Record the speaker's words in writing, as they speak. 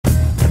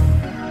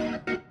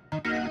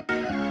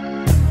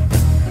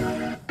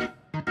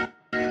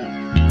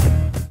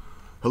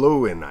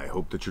Hello, and I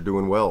hope that you're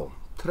doing well.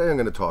 Today I'm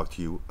going to talk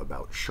to you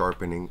about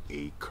sharpening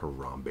a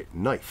Karambit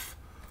knife.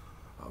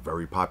 A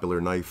very popular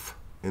knife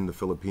in the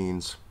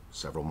Philippines.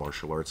 Several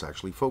martial arts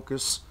actually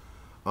focus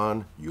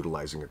on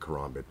utilizing a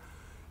Karambit.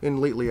 And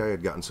lately I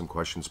had gotten some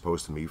questions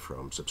posed to me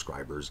from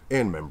subscribers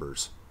and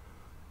members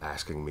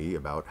asking me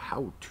about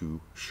how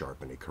to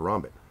sharpen a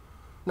Karambit.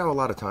 Now, a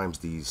lot of times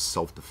these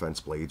self-defense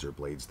blades, or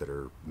blades that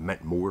are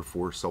meant more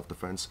for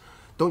self-defense,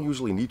 don't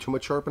usually need too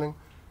much sharpening,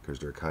 because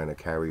they're kind of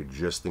carried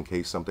just in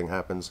case something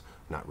happens,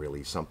 not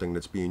really something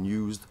that's being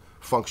used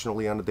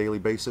functionally on a daily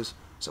basis,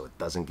 so it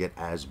doesn't get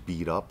as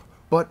beat up.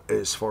 But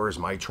as far as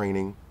my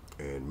training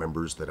and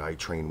members that I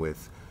train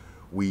with,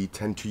 we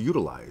tend to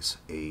utilize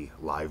a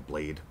live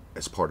blade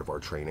as part of our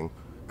training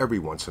every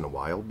once in a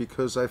while,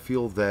 because I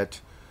feel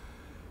that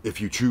if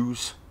you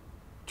choose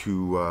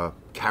to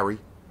carry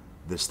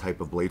this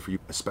type of blade for you,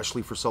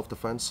 especially for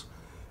self-defense,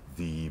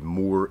 the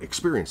more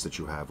experience that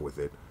you have with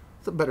it,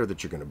 the better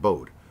that you're going to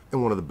bode.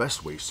 And one of the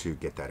best ways to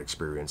get that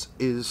experience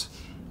is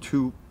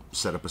to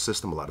set up a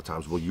system. A lot of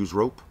times we'll use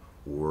rope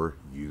or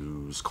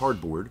use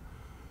cardboard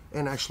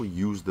and actually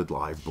use the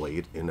live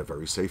blade in a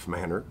very safe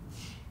manner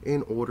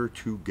in order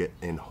to get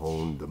and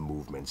hone the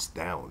movements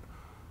down,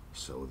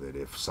 so that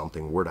if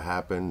something were to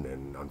happen,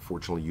 and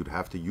unfortunately you'd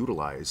have to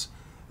utilize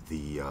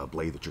the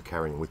blade that you're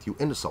carrying with you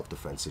in a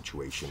self-defense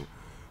situation,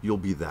 you'll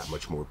be that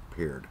much more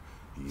prepared.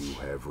 You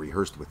have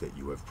rehearsed with it,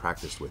 you have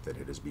practiced with it,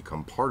 it has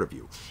become part of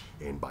you.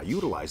 And by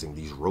utilizing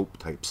these rope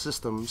type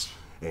systems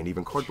and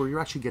even cardboard, you're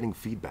actually getting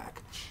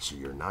feedback. So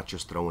you're not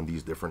just throwing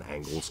these different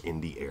angles in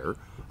the air,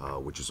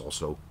 which is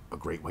also a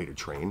great way to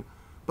train,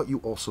 but you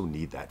also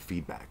need that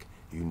feedback.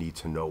 You need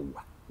to know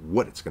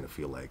what it's going to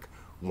feel like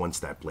once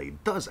that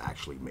blade does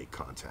actually make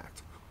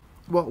contact.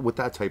 Well, with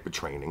that type of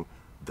training,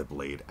 the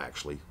blade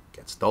actually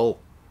gets dull.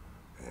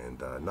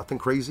 And nothing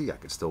crazy. I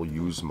could still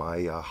use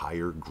my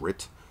higher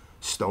grit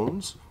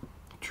stones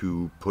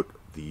to put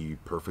the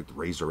perfect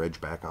razor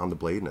edge back on the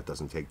blade, and it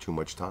doesn't take too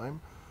much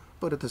time.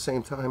 But at the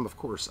same time, of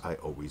course, I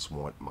always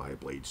want my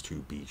blades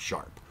to be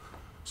sharp.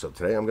 So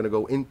today I'm going to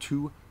go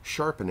into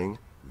sharpening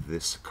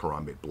this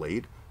Karambit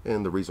blade,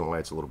 and the reason why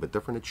it's a little bit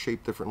different, it's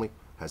shaped differently,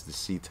 has the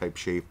C-type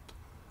shape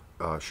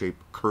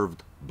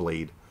curved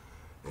blade,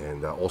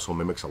 and also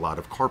mimics a lot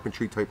of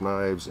carpentry type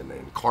knives and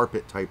then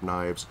carpet type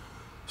knives.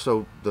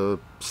 So the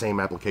same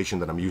application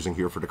that I'm using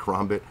here for the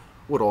Karambit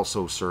would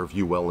also serve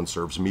you well and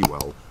serves me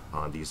well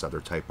on these other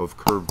type of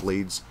curved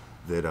blades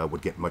that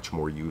would get much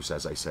more use,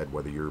 as I said,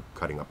 whether you're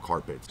cutting up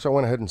carpet. So I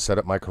went ahead and set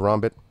up my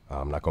Karambit.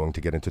 I'm not going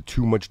to get into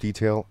too much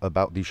detail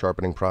about the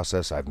sharpening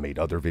process. I've made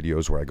other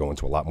videos where I go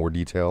into a lot more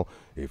detail.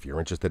 If you're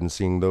interested in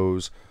seeing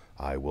those,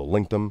 I will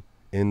link them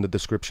in the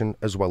description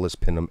as well as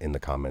pin them in the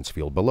comments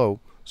field below.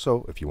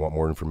 So if you want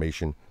more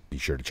information, be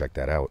sure to check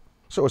that out.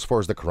 So as far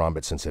as the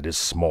Karambit, since it is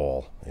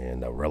small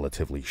and a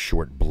relatively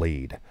short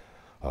blade,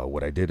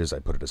 what I did is I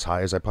put it as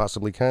high as I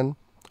possibly can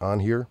on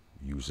here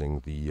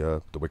using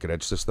the Wicked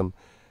Edge system,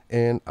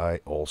 and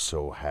I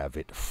also have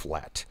it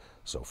flat.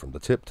 So from the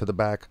tip to the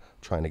back,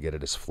 trying to get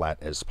it as flat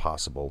as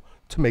possible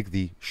to make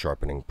the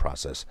sharpening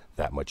process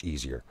that much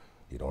easier.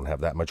 You don't have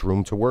that much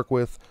room to work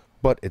with,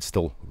 but it's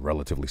still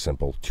relatively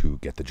simple to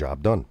get the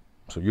job done.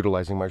 So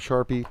utilizing my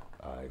Sharpie,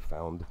 I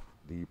found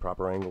the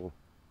proper angle,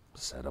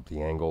 set up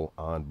the angle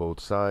on both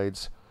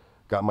sides,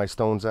 got my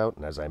stones out,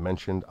 and as I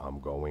mentioned,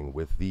 I'm going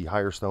with the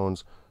higher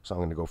stones, so I'm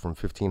going to go from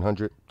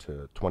 1500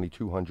 to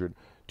 2200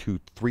 to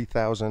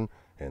 3000,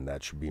 and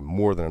that should be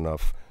more than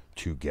enough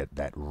to get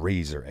that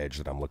razor edge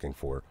that I'm looking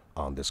for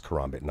on this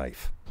Karambit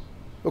knife.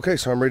 Okay,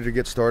 so I'm ready to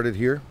get started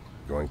here.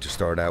 Going to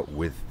start out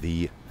with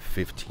the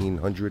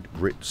 1500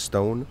 grit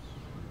stone,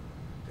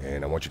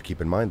 and I want you to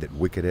keep in mind that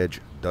Wicked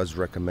Edge does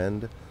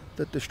recommend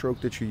that the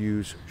stroke that you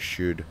use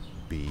should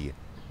be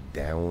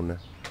down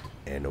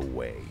and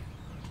away.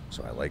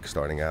 So I like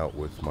starting out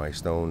with my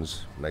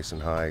stones nice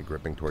and high,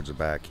 gripping towards the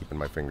back, keeping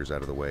my fingers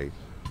out of the way,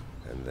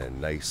 and then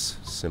nice,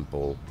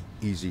 simple,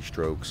 easy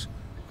strokes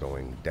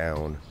going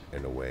down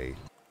and away.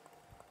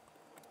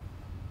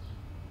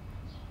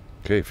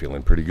 Okay,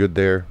 feeling pretty good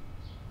there.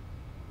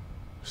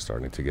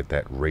 Starting to get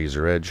that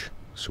razor edge.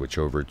 Switch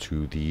over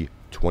to the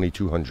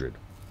 2200.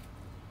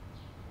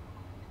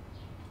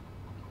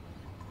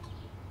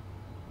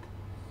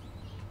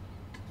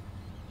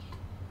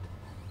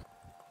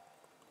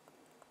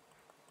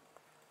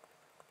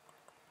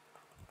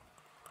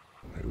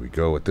 There we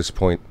go. At this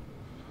point,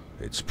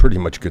 it's pretty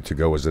much good to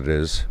go as it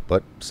is,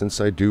 but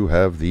since I do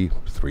have the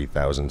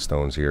 3000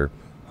 stones here,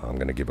 I'm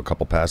going to give a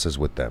couple passes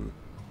with them.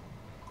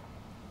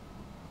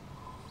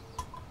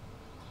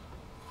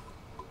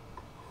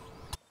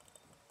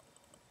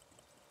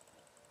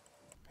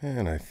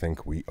 And I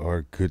think we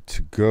are good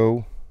to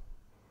go.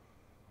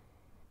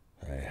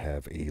 I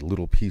have a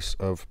little piece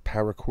of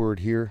paracord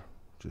here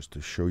just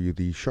to show you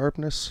the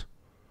sharpness.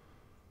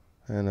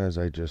 And as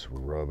I just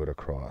rub it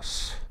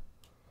across,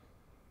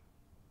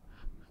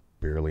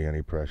 barely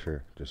any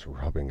pressure, just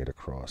rubbing it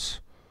across.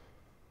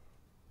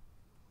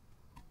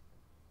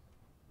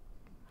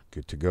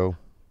 Good to go.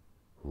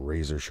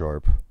 Razor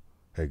sharp,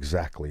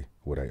 Exactly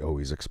what I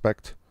always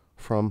expect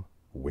from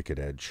Wicked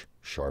Edge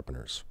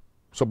sharpeners.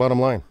 So bottom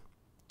line,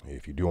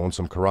 if you do own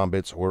some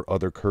Karambits or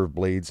other curved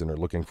blades and are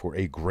looking for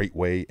a great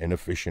way and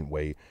efficient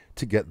way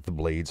to get the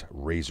blades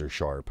razor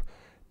sharp,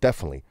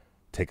 definitely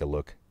take a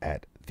look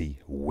at the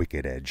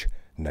Wicked Edge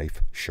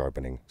knife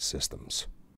sharpening systems.